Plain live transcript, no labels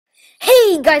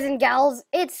Hey guys and gals,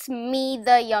 it's me,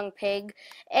 the young pig,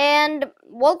 and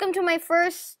welcome to my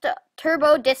first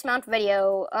turbo dismount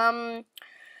video.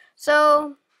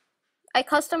 So I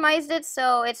customized it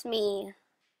so it's me,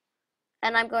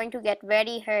 and I'm going to get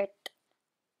very hurt.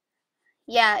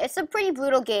 Yeah, it's a pretty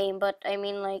brutal game, but I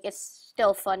mean, like, it's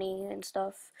still funny and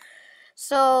stuff.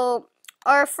 So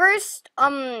our first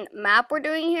map we're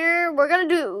doing here, we're gonna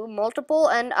do multiple,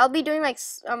 and I'll be doing like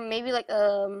maybe like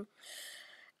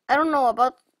I don't know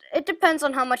about. It depends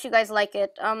on how much you guys like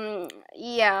it.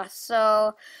 Yeah.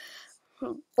 So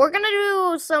we're gonna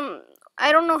do some.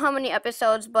 I don't know how many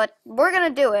episodes, but we're gonna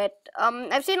do it.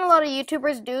 I've seen a lot of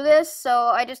YouTubers do this, so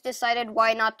I just decided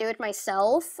why not do it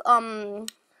myself.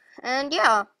 And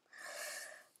yeah.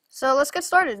 So let's get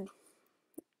started.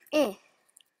 Eh.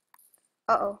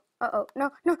 Uh-oh. Uh-oh.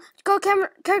 No, no. Go camera.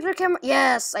 Character camera.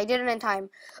 Yes, I did it in time.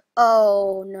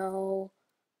 Oh no.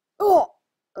 Oh.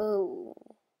 Oh.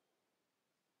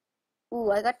 Ooh,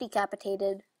 I got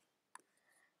decapitated.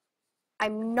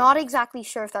 I'm not exactly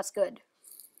sure if that's good.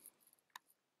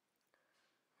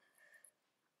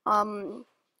 Um,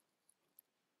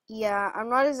 yeah, I'm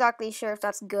not exactly sure if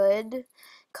that's good,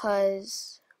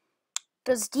 cause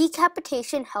does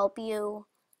decapitation help you?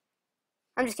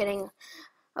 I'm just kidding.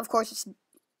 Of course,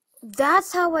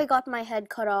 that's how I got my head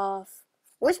cut off.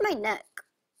 Where's my neck?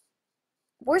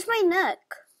 Where's my neck?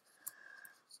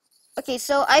 Okay,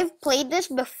 so I've played this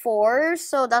before,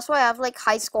 so that's why I have like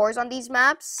high scores on these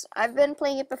maps. I've been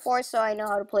playing it before, so I know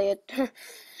how to play it.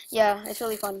 Yeah, it's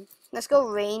really fun. Let's go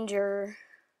Ranger.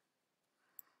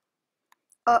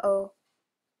 Uh-oh.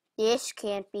 This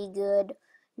can't be good.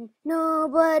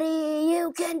 Nobody,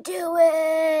 you can do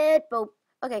it! Boop.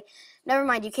 Okay, never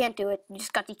mind, you can't do it. You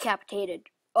just got decapitated.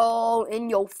 Oh, in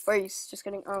your face. Just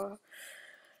kidding.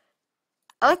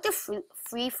 I like the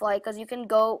free fly because you can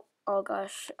go. Oh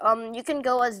gosh. You can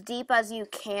go as deep as you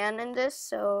can in this,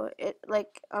 so it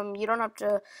like you don't have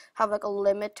to have like a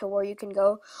limit to where you can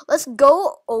go. Let's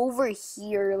go over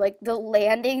here, like the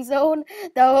landing zone.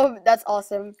 That's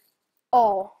awesome.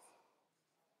 Oh.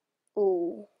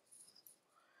 Ooh.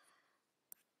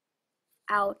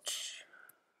 Ouch.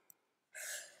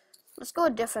 Let's go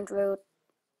a different route.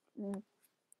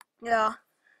 Yeah.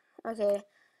 Okay.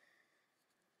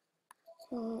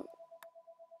 Mm,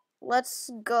 let's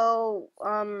go.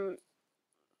 I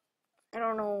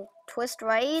don't know. Twist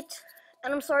right.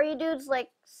 And I'm sorry, dudes. Like,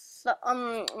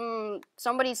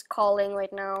 somebody's calling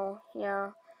right now.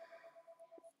 Yeah.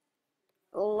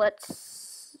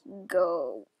 Let's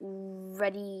go.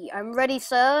 Ready. I'm ready,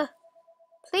 sir.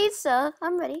 Please, sir.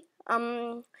 I'm ready.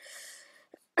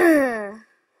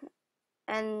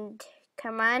 And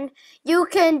come on. You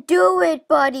can do it,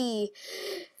 buddy.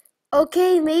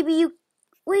 Okay, maybe you.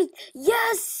 Wait.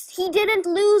 Yes, he didn't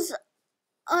lose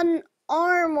an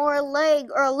arm or a leg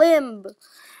or a limb.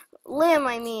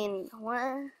 I mean.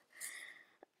 What?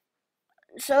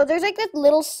 So there's like that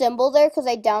little symbol there because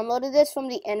I downloaded this from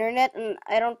the internet and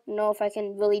I don't know if I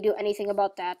can really do anything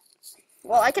about that.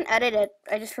 Well, I can edit it.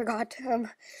 I just forgot.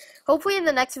 Hopefully in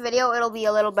the next video it'll be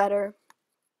a little better.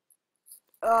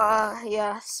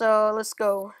 Yeah, so let's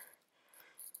go.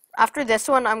 After this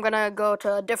one, I'm gonna go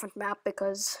to a different map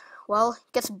because, well,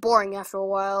 it gets boring after a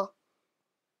while.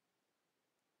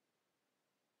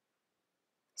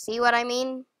 See what I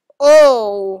mean?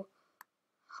 Oh!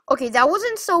 Okay, that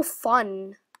wasn't so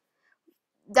fun.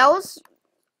 That was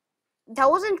that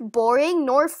wasn't boring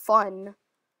nor fun.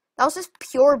 That was just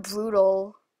pure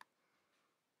brutal.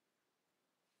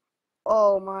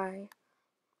 Oh my.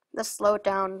 Let's slow it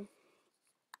down.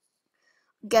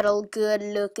 Get a good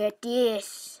look at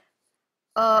this.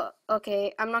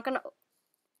 Okay. I'm not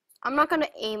gonna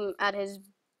aim at his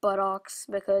buttocks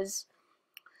because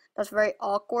that's very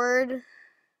awkward.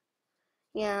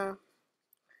 Yeah.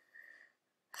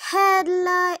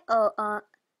 Headlight. Oh,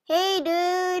 hey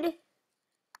dude.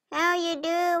 How you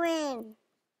doing?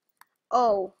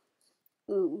 Oh.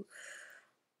 Ooh.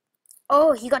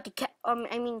 Oh, he got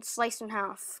sliced in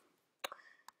half.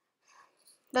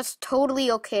 That's totally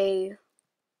okay.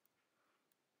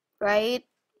 Right?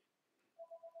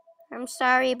 I'm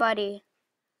sorry, buddy.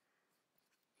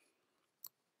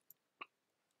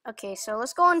 Okay, so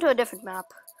let's go on to a different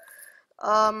map.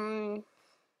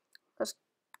 Let's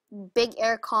big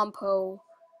air compo.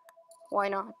 Why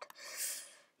not?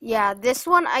 Yeah, this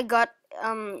one I got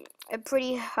a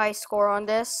pretty high score on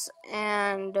this,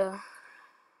 and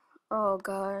oh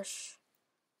gosh.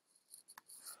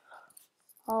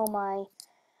 Oh my.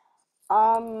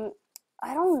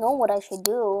 I don't know what I should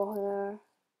do here.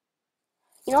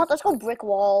 You know what? Let's go brick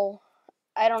wall.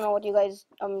 I don't know what you guys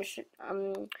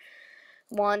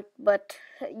want, but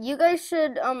you guys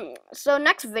should so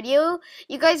next video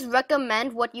you guys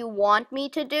recommend what you want me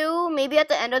to do. Maybe at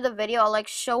the end of the video I'll like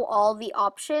show all the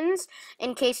options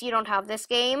in case you don't have this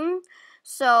game.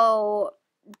 So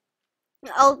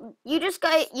you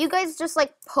guys just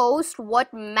like post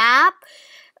what map,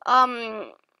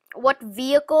 what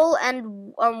vehicle,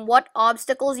 and what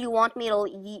obstacles you want me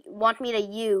to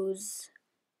use.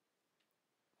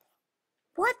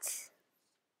 What?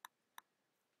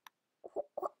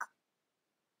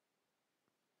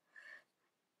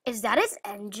 Is that its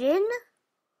engine?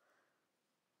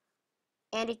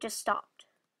 And it just stopped.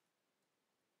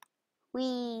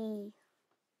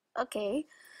 Okay.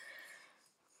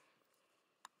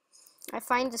 I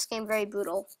find this game very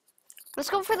brutal. Let's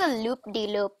go for the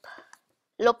loop-de-loop.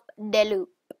 Loop-de-loop.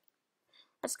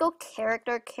 Let's go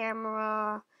character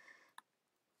camera.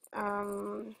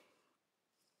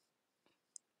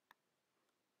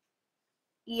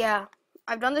 Yeah.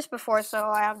 I've done this before, so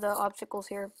I have the obstacles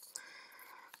here.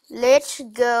 Let's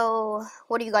go.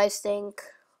 What do you guys think?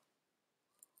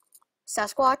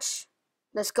 Sasquatch?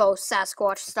 Let's go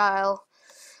Sasquatch style.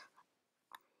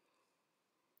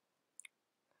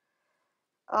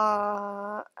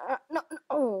 No,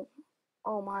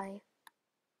 oh my.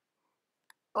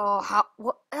 Oh, how,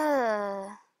 what,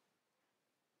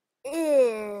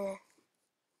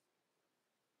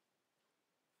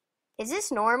 Is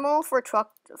this normal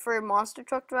for monster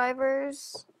truck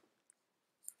drivers?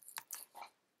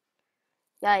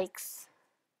 Yikes.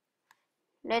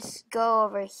 Let's go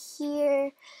over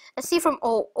here. Let's see from,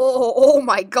 oh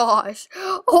my gosh.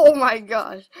 Oh my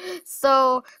gosh.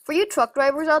 So, for you truck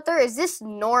drivers out there, is this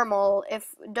normal?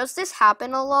 Does this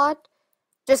happen a lot?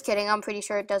 Just kidding, I'm pretty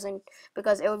sure it doesn't,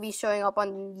 because it would be showing up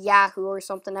on Yahoo or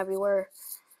something everywhere.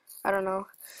 I don't know.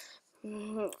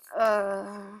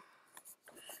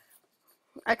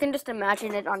 I can just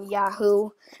imagine it on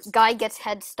Yahoo. Guy gets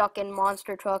head stuck in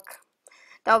monster truck.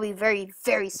 That would be very,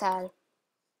 very sad.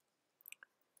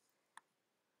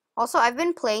 Also, I've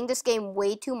been playing this game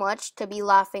way too much to be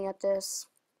laughing at this.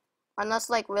 Unless,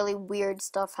 like, really weird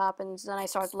stuff happens, then I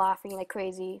start laughing like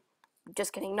crazy.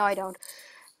 Just kidding. No, I don't.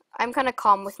 I'm kind of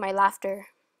calm with my laughter.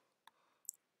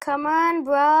 Come on,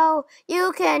 bro.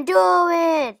 You can do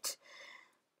it.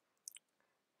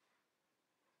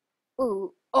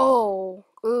 Ooh. Oh.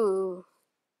 Ooh.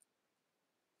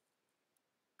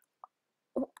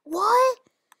 What?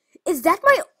 Is that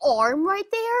my arm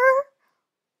right there?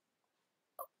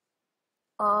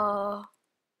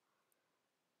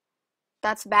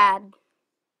 That's bad.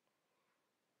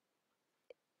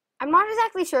 I'm not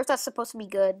exactly sure if that's supposed to be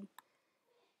good.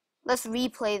 Let's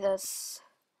replay this.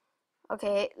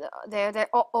 Okay, there.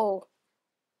 Oh.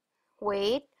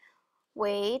 Wait.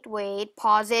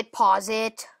 Pause it.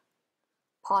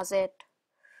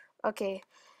 Okay.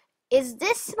 Is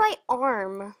this my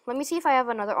arm? Let me see if I have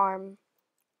another arm.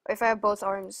 Or if I have both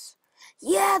arms.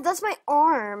 Yeah, that's my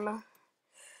arm.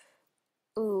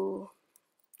 Ooh.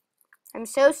 I'm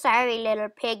so sorry, little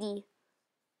piggy.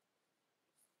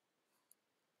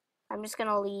 I'm just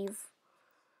gonna leave.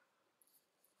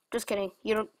 Just kidding.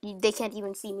 They can't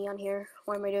even see me on here.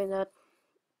 Why am I doing that?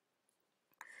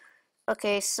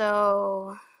 Okay,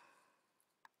 so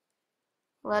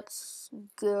let's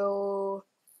go.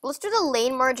 Let's do the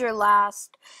lane merger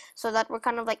last, so that we're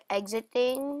kind of like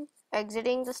exiting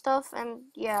the stuff, and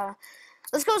yeah.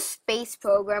 Let's go space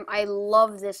program. I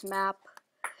love this map.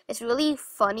 It's really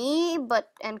funny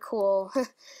and cool. Look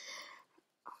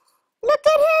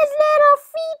at his little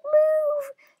feet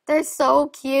move. They're so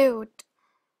cute.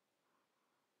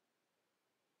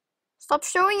 Stop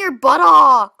showing your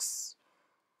buttocks.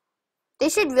 They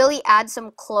should really add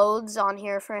some clothes on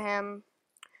here for him.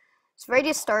 It's very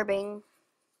disturbing.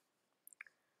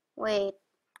 Wait,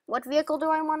 what vehicle do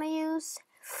I want to use?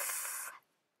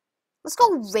 Let's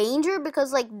go Ranger,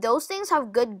 because like those things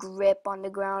have good grip on the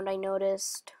ground, I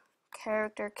noticed.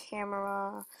 Character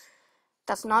camera.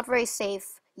 That's not very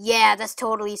safe. Yeah, that's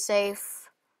totally safe.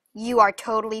 You are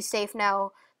totally safe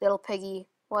now, little piggy.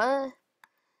 What?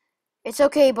 It's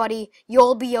okay, buddy.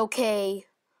 You'll be okay.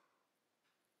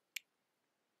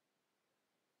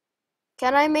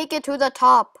 Can I make it to the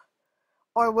top?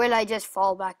 Or will I just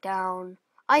fall back down?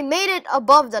 I made it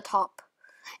above the top.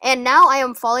 And now I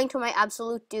am falling to my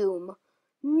absolute doom.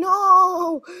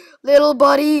 No! Little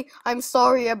buddy, I'm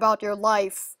sorry about your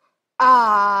life.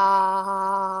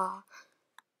 Ah.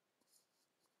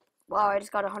 Wow, I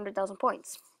just got 100,000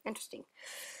 points. Interesting.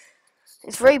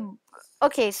 It's very...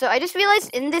 Okay, so I just realized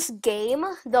in this game,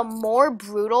 the more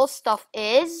brutal stuff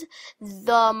is,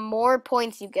 the more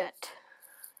points you get.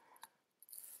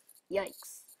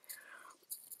 Yikes.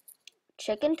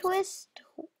 Chicken twist?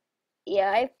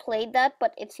 Yeah, I've played that,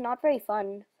 but it's not very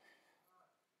fun.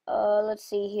 Let's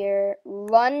see here.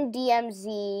 Run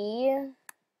DMZ.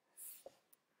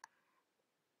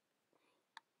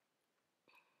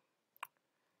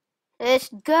 Let's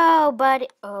go, buddy.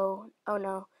 Oh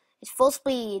no. It's full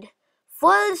speed.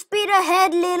 Full speed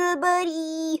ahead, little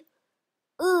buddy.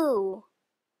 Ooh.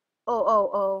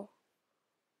 Oh.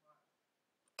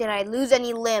 Did I lose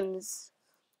any limbs?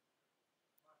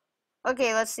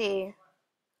 Okay, let's see.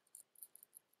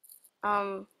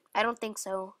 I don't think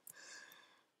so.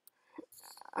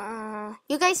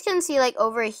 You guys can see like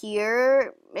over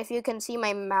here, if you can see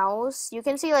my mouse, you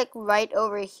can see like right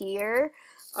over here.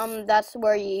 That's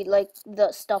where you like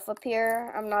the stuff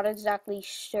appear. I'm not exactly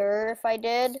sure if I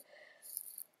did,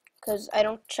 because I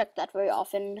don't check that very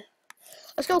often.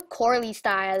 Let's go Corley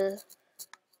style.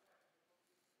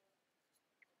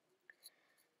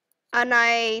 And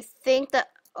I think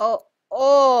that, oh,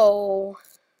 oh,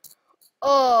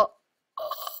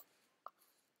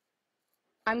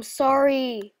 I'm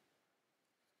sorry.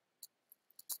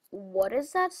 What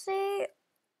does that say?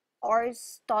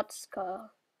 Arstotska.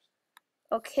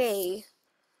 Okay.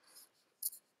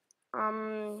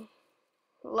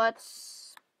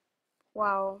 Let's,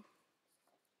 wow.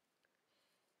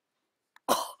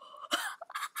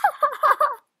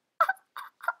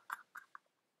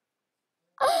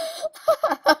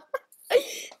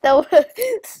 That was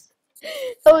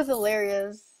that was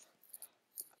hilarious.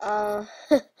 Uh,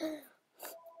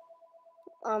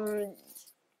 um,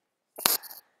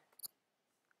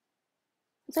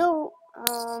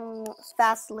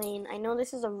 fast lane. I know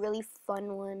this is a really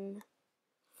fun one.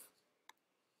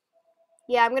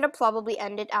 Yeah, I'm gonna probably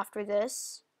end it after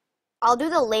this. I'll do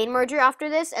the lane merger after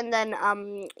this, and then,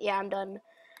 yeah, I'm done.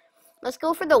 Let's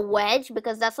go for the wedge,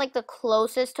 because that's like the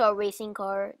closest to a racing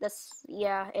car.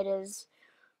 Yeah, it is.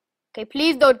 Okay,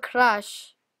 please don't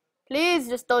crash. Please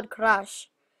just don't crash.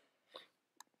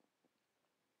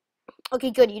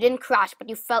 Okay, good, you didn't crash, but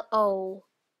you fell. Oh.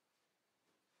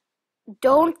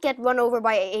 Don't get run over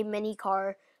by a mini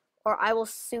car, or I will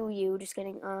sue you. Just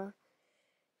kidding.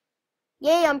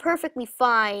 Yay, I'm perfectly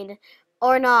fine.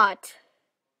 Or not.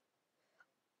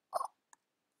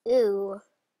 Ew.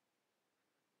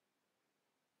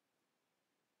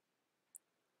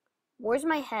 Where's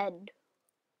my head?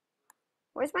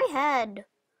 Where's my head?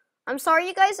 I'm sorry,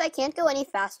 you guys, I can't go any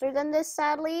faster than this,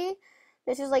 sadly.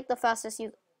 This is like the fastest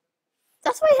you...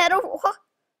 That's my head over...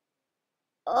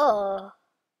 Oh.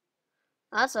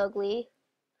 That's ugly.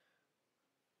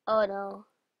 Oh, no.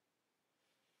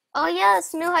 Oh,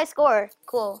 yes, new high score.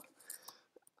 Cool.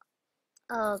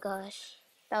 Oh, gosh.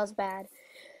 That was bad.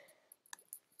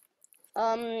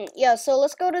 Yeah, so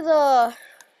let's go to the,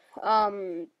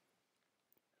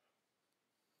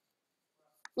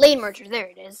 lane merger. There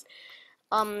it is.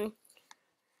 Hello,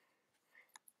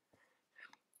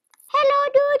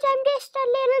 dudes. I'm just a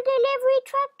little delivery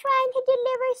truck trying to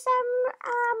deliver some,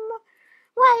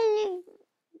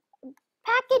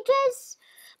 packages.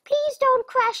 Please don't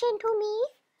crash into me.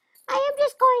 I am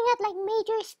just going at like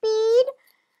major speed.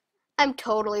 I'm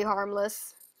totally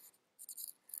harmless.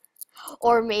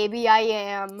 Or maybe I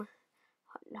am.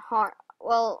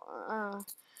 Well,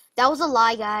 that was a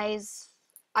lie, guys.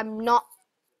 I'm not.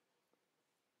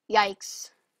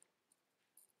 Yikes.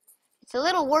 It's a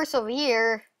little worse over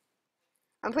here.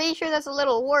 I'm pretty sure that's a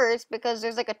little worse because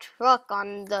there's like a truck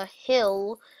on the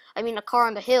hill. I mean, a car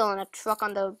on the hill and a truck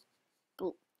on the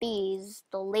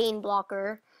lane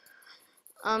blocker.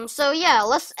 So yeah,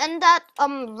 let's end that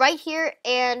right here,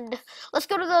 and let's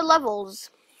go to the levels.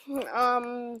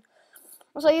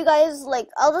 So you guys, like,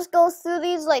 I'll just go through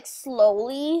these like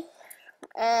slowly,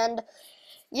 and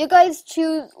you guys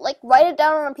choose, like, write it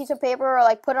down on a piece of paper, or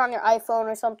like put it on your iPhone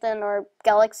or something, or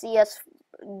Galaxy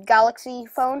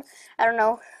phone. I don't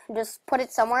know. Just put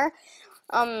it somewhere.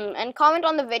 And comment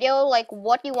on the video like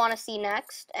what you want to see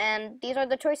next, and these are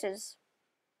the choices.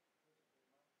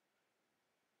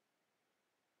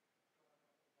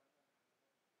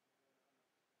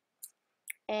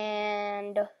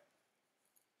 And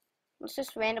let's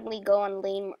just randomly go on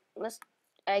lane. Let's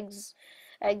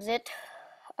exit,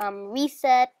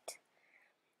 reset,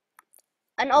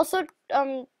 and also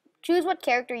choose what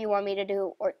character you want me to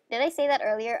do. Or did I say that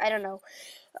earlier? I don't know.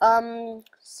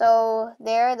 So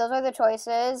those are the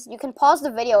choices. You can pause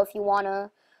the video if you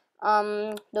wanna.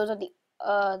 Those are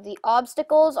the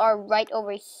obstacles are right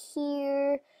over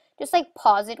here. Just like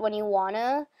pause it when you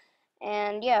wanna,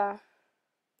 and yeah.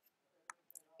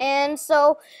 And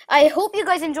so I hope you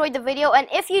guys enjoyed the video, and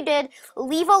if you did,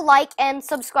 leave a like and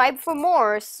subscribe for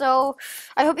more. So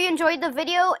I hope you enjoyed the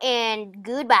video, and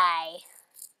goodbye.